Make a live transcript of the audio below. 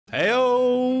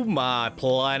Heyo, my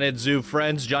Planet Zoo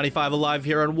friends, Johnny5 Alive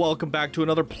here, and welcome back to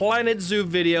another Planet Zoo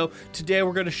video. Today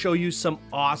we're going to show you some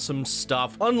awesome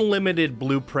stuff. Unlimited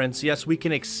blueprints. Yes, we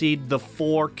can exceed the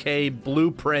 4K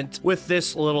blueprint with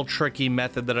this little tricky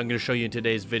method that I'm going to show you in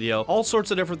today's video. All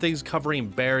sorts of different things covering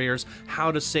barriers, how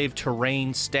to save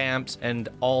terrain stamps, and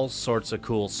all sorts of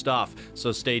cool stuff.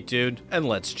 So stay tuned and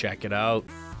let's check it out.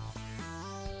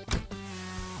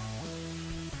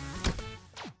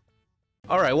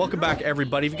 Alright, welcome back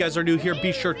everybody. If you guys are new here,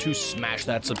 be sure to smash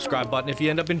that subscribe button. If you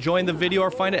end up enjoying the video or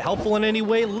find it helpful in any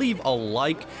way, leave a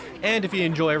like. And if you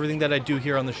enjoy everything that I do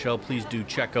here on the show, please do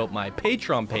check out my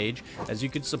Patreon page, as you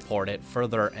can support it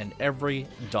further, and every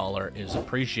dollar is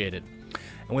appreciated.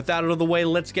 And with that out of the way,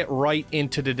 let's get right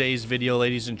into today's video,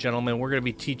 ladies and gentlemen. We're going to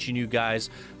be teaching you guys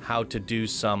how to do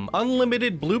some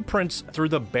unlimited blueprints through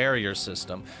the barrier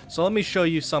system. So let me show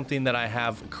you something that I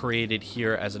have created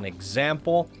here as an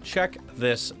example. Check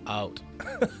this out.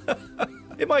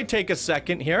 It might take a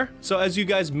second here. So as you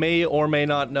guys may or may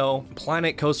not know,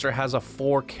 Planet Coaster has a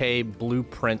 4K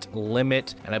blueprint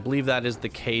limit, and I believe that is the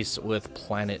case with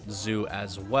Planet Zoo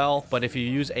as well. But if you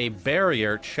use a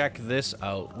barrier, check this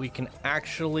out. We can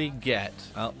actually get,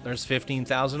 oh, there's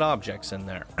 15,000 objects in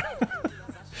there.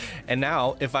 And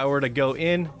now, if I were to go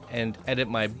in and edit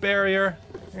my barrier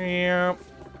and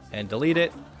delete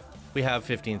it, we have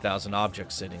 15,000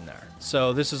 objects sitting there.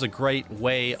 So this is a great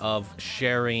way of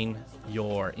sharing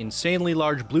your insanely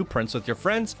large blueprints with your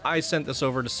friends. I sent this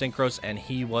over to Synchros and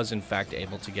he was in fact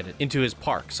able to get it into his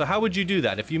park. So how would you do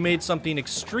that? If you made something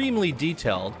extremely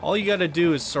detailed, all you got to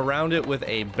do is surround it with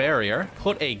a barrier,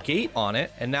 put a gate on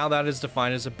it, and now that is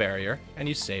defined as a barrier, and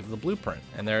you save the blueprint.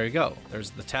 And there you go. There's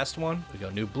the test one. We go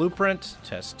new blueprint,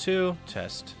 test 2,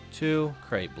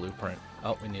 create blueprint.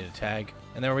 Oh, we need a tag.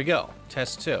 And there we go,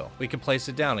 test 2. We can place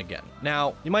it down again.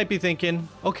 Now, you might be thinking,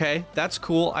 okay, that's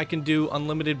cool. I can do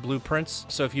unlimited blueprints.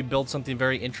 So if you build something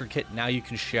very intricate, now you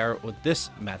can share it with this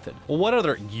method. Well, what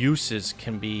other uses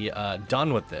can be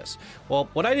done with this? Well,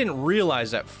 what I didn't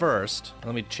realize at first,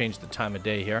 let me change the time of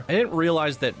day here. I didn't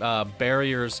realize that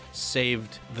barriers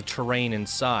saved the terrain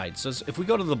inside. So if we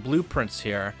go to the blueprints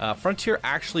here, Frontier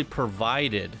actually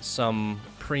provided some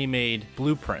pre-made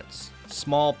blueprints.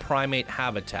 Small primate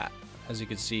habitat. As you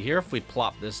can see here, if we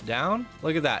plop this down,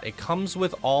 look at that. It comes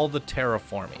with all the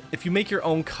terraforming. If you make your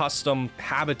own custom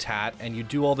habitat and you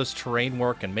do all this terrain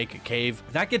work and make a cave,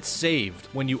 that gets saved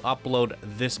when you upload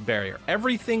this barrier.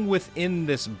 Everything within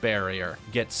this barrier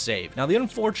gets saved. Now, the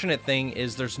unfortunate thing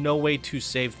is there's no way to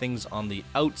save things on the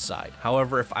outside.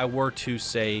 However, if I were to,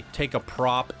 say, take a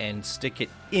prop and stick it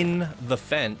in the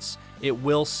fence, it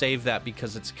will save that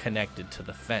because it's connected to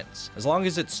the fence. As long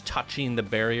as it's touching the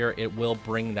barrier, it will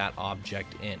bring that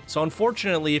object in. So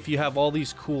unfortunately, if you have all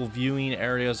these cool viewing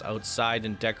areas outside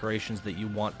and decorations that you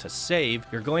want to save,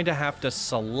 you're going to have to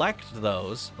select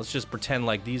those. Let's just pretend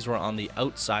like these were on the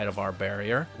outside of our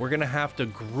barrier. We're gonna have to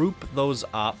group those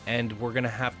up, and we're gonna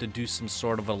have to do some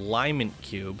sort of alignment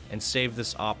cube and save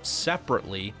this up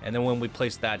separately. And then when we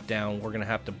place that down, we're gonna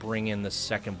have to bring in the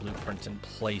second blueprint and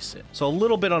place it. So a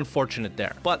little bit unfortunate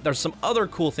there, but there's some other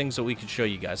cool things that we could show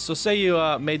you guys. So say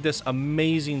you made this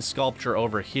amazing sculpture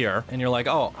over here and you're like,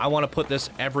 oh, I want to put this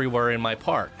everywhere in my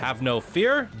park. Have no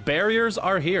fear, barriers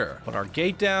are here. Put our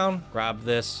gate down, grab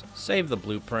this, save the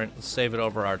blueprint. Let's save it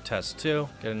over our test 2.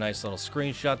 Get a nice little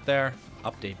screenshot there.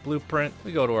 Update blueprint.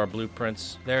 We go to our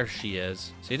blueprints. There she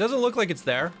is. See, it doesn't look like it's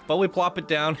there, but we plop it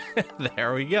down.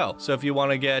 There we go. So if you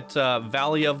want to get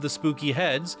Valley of the Spooky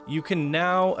Heads, you can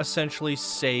now essentially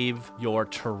save your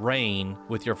terrain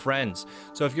with your friends.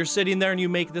 So if you're sitting there and you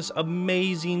make this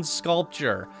amazing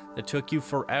sculpture that took you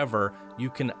forever,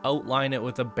 you can outline it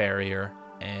with a barrier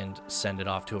and send it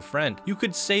off to a friend. You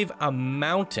could save a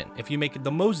mountain. If you make it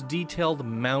the most detailed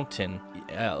mountain,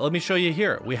 let me show you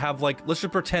here. We have, like, let's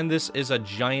just pretend this is a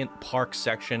giant park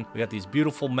section. We got these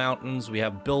beautiful mountains, we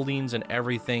have buildings and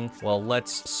everything. Well,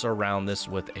 let's surround this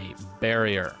with a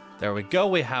barrier. There we go,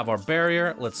 we have our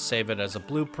barrier. Let's save it as a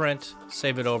blueprint,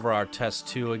 save it over our test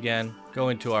 2 again, go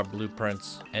into our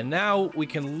blueprints, and now we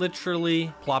can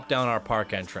literally plop down our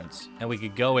park entrance, and we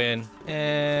could go in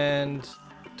and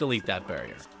delete that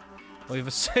barrier. We've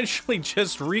essentially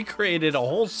just recreated a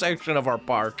whole section of our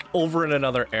park over in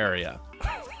another area.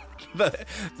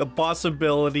 The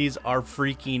possibilities are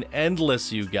freaking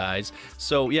endless, you guys.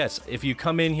 So yes, if you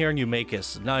come in here and you make a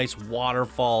nice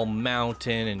waterfall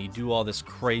mountain and you do all this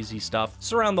crazy stuff,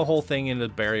 surround the whole thing in the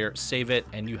barrier, save it,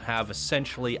 and you have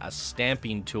essentially a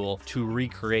stamping tool to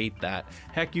recreate that.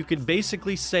 Heck, you could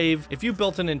basically save, if you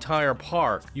built an entire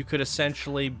park, you could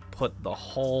essentially put the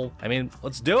whole, I mean,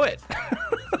 let's do it.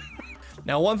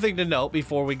 Now, one thing to note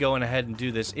before we go ahead and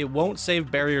do this, it won't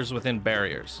save barriers within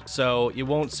barriers. So it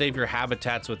won't save your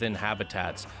habitats within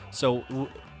habitats. So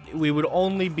we would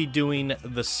only be doing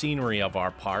the scenery of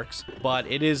our parks, but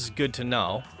it is good to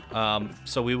know.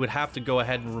 So we would have to go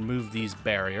ahead and remove these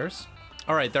barriers.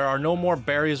 All right, there are no more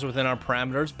barriers within our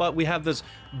parameters, but we have this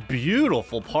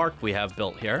beautiful park we have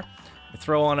built here. We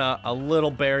throw on a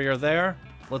little barrier there.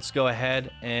 Let's go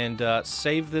ahead and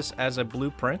save this as a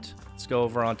blueprint. Let's go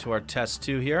over onto our test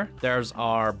 2 here. There's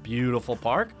our beautiful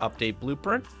park. Update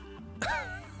blueprint.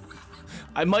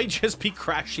 I might just be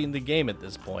crashing the game at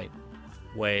this point.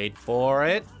 Wait for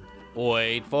it.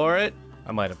 Wait for it.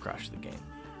 I might have crashed the game.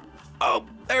 Oh,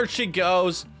 there she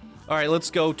goes. All right,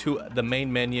 let's go to the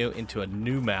main menu into a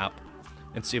new map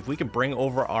and see if we can bring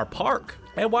over our park.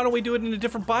 And why don't we do it in a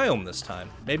different biome this time?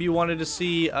 Maybe you wanted to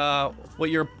see what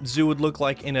your zoo would look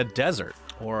like in a desert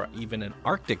or even an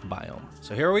Arctic biome.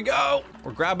 So here we go.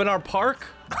 We're grabbing our park.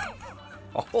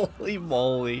 Holy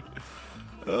moly.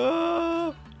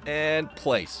 And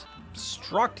place.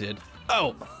 Constructed.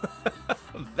 Oh,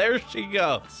 there she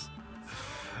goes.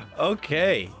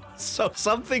 Okay, so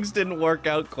some things didn't work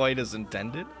out quite as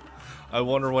intended. I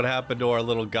wonder what happened to our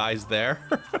little guys there.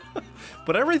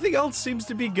 But everything else seems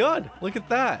to be good. Look at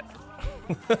that.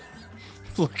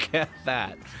 Look at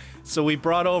that. So we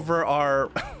brought over our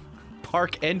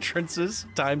park entrances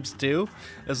 ×2,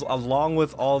 along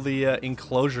with all the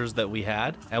enclosures that we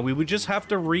had. And we would just have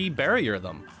to re-barrier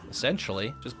them,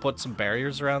 essentially. Just put some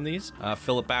barriers around these,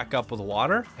 fill it back up with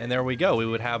water, and there we go. We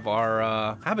would have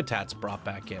our habitats brought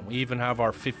back in. We even have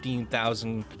our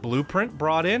 15,000 blueprint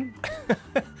brought in.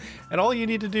 And all you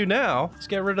need to do now is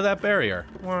get rid of that barrier.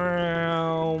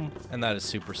 Wow. And that is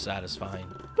super satisfying.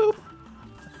 Boop.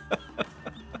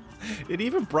 It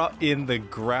even brought in the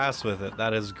grass with it.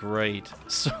 That is great.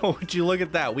 So would you look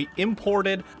at that? We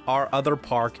imported our other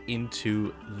park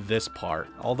into this park,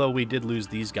 although we did lose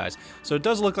these guys. So it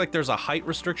does look like there's a height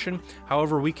restriction.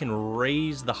 However, we can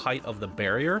raise the height of the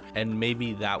barrier and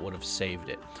maybe that would have saved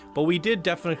it. But we did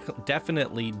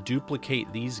definitely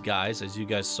duplicate these guys, as you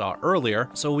guys saw earlier,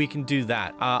 so we can do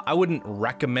that. I wouldn't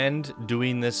recommend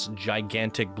doing this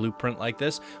gigantic blueprint like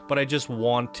this, but I just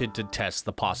wanted to test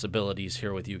the possibilities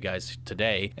here with you guys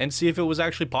today and see if it was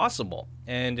actually possible.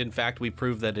 And in fact, we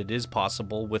proved that it is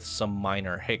possible with some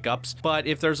minor hiccups. But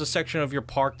if there's a section of your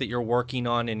park that you're working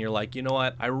on and you're like, you know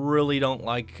what, I really don't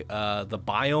like the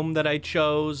biome that I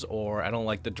chose, or I don't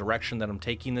like the direction that I'm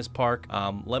taking this park,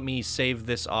 let me save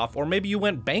this off. Or maybe you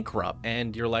went bankrupt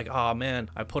and you're like, oh man,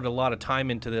 I put a lot of time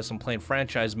into this. I'm playing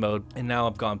franchise mode and now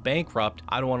I've gone bankrupt.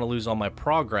 I don't want to lose all my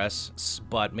progress,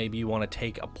 but maybe you want to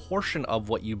take a portion of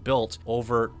what you built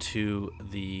over to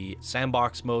the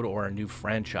sandbox mode or a new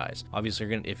franchise. Obviously, you're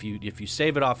gonna, if you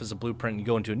save it off as a blueprint and you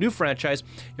go into a new franchise,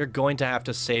 you're going to have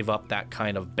to save up that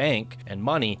kind of bank and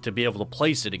money to be able to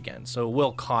place it again. So it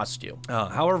will cost you.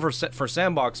 However, for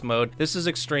sandbox mode, this is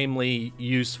extremely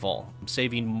useful.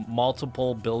 Saving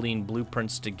multiple building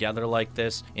blueprints together like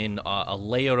this in a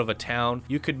layout of a town.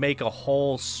 You could make a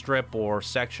whole strip or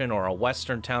section or a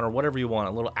western town or whatever you want,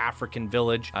 a little African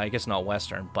village. I guess not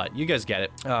western, but you guys get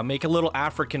it. Make a little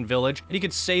African village and you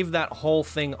could save that whole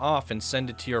thing off and send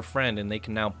it to your friend, and they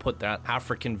can now put that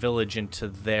African village into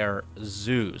their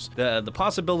zoos. The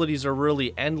possibilities are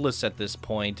really endless at this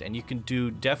point, and you can do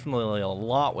definitely a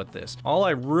lot with this. All I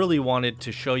really wanted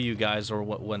to show you guys, or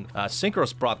when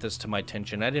Synchros brought this to my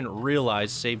attention, I didn't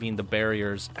realize saving the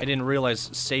barriers, I didn't realize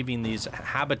saving these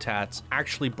habitats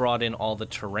actually brought in all the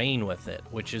terrain with it,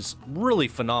 which is really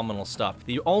phenomenal stuff.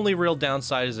 The only real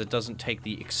downside is it doesn't take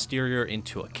the exterior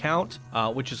into account,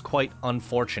 which is quite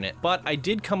unfortunate. But I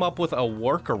did come up with a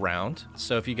workaround.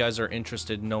 So if you guys are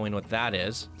interested in knowing what that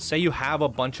is, say you have a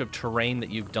bunch of terrain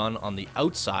that you've done on the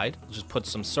outside, just put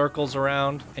some circles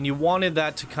around, and you wanted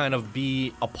that to kind of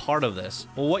be a part of this.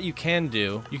 Well, what you can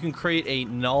do, you can create a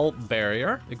null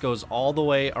barrier that goes all the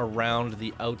way around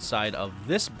the outside of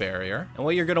this barrier. And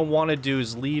what you're going to want to do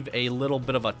is leave a little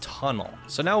bit of a tunnel.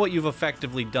 So now what you've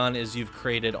effectively done is you've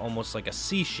created almost like a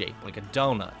C shape, like a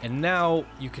donut. And now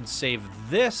you can save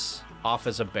this off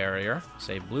as a barrier,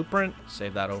 save blueprint,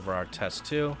 save that over our test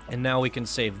 2, and now we can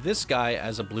save this guy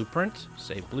as a blueprint,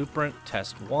 save blueprint,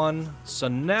 test 1. So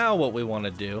now what we want to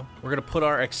do, we're going to put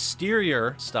our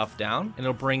exterior stuff down, and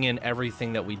it'll bring in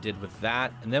everything that we did with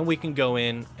that, and then we can go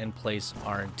in and place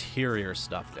our interior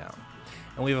stuff down.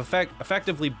 And we've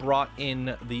effectively brought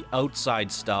in the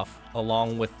outside stuff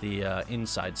along with the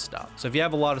inside stuff. So if you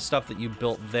have a lot of stuff that you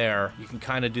built there, you can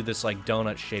kind of do this like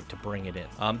donut shape to bring it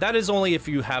in. That is only if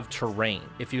you have terrain.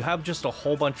 If you have just a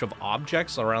whole bunch of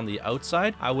objects around the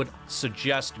outside, I would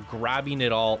suggest grabbing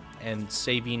it all and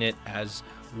saving it as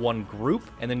one group,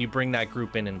 and then you bring that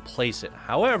group in and place it.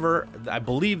 However, I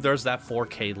believe there's that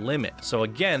 4K limit. So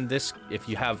again, this, if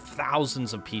you have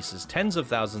thousands of pieces, tens of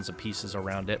thousands of pieces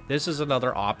around it, this is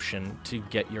another option to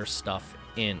get your stuff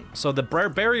in. So the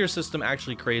barrier system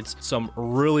actually creates some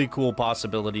really cool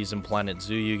possibilities in Planet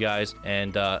Zoo, you guys,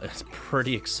 and it's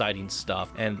pretty exciting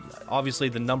stuff. And obviously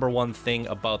the number one thing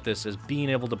about this is being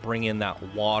able to bring in that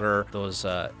water, those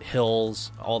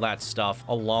hills, all that stuff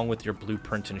along with your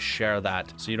blueprint and share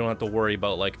that, so you don't have to worry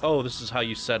about like, oh, this is how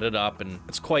you set it up. And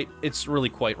it's really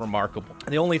quite remarkable.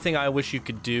 The only thing I wish you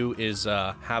could do is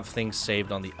have things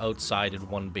saved on the outside in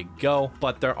one big go,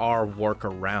 but there are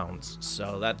workarounds,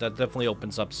 so that definitely opens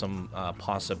up some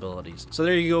possibilities. So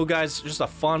there you go, guys, just a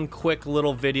fun quick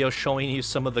little video showing you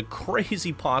some of the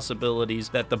crazy possibilities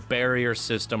that the barrier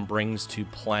system brings to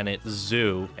Planet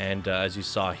Zoo. And as you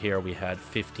saw here, we had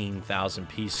 15,000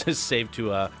 pieces saved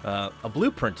to a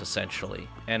blueprint essentially,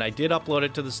 and I did upload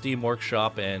it to the Steam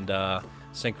Workshop, and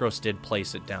Synchros did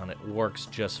place it down. It works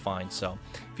just fine. So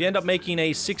if you end up making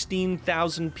a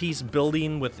 16,000 piece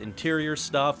building with interior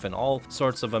stuff and all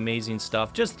sorts of amazing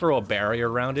stuff, just throw a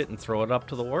barrier around it and throw it up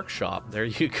to the workshop. There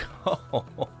you go.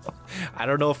 I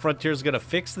don't know if Frontier's gonna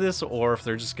fix this or if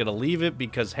they're just gonna leave it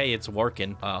because, hey, it's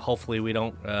working. Hopefully we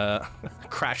don't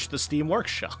crash the Steam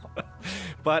Workshop.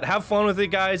 But have fun with it,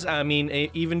 guys. I mean,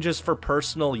 even just for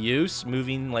personal use,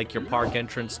 moving like your park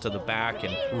entrance to the back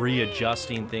and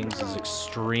readjusting things is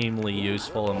extremely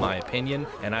useful in my opinion.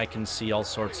 And I can see all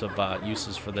sorts of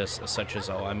uses for this, such as,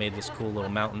 oh, I made this cool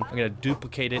little mountain. I'm gonna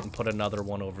duplicate it and put another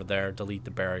one over there, delete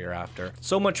the barrier after.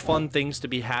 So much fun things to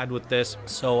be had with this.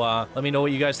 So let me know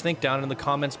what you guys think down in the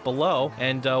comments below,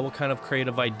 and what kind of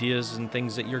creative ideas and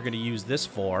things that you're going to use this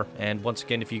for. And once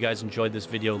again, if you guys enjoyed this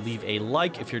video, leave a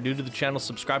like. If you're new to the channel,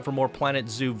 subscribe for more Planet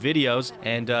Zoo videos.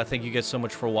 And thank you guys so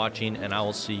much for watching, and I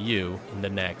will see you in the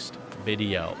next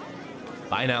video.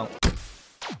 Bye now.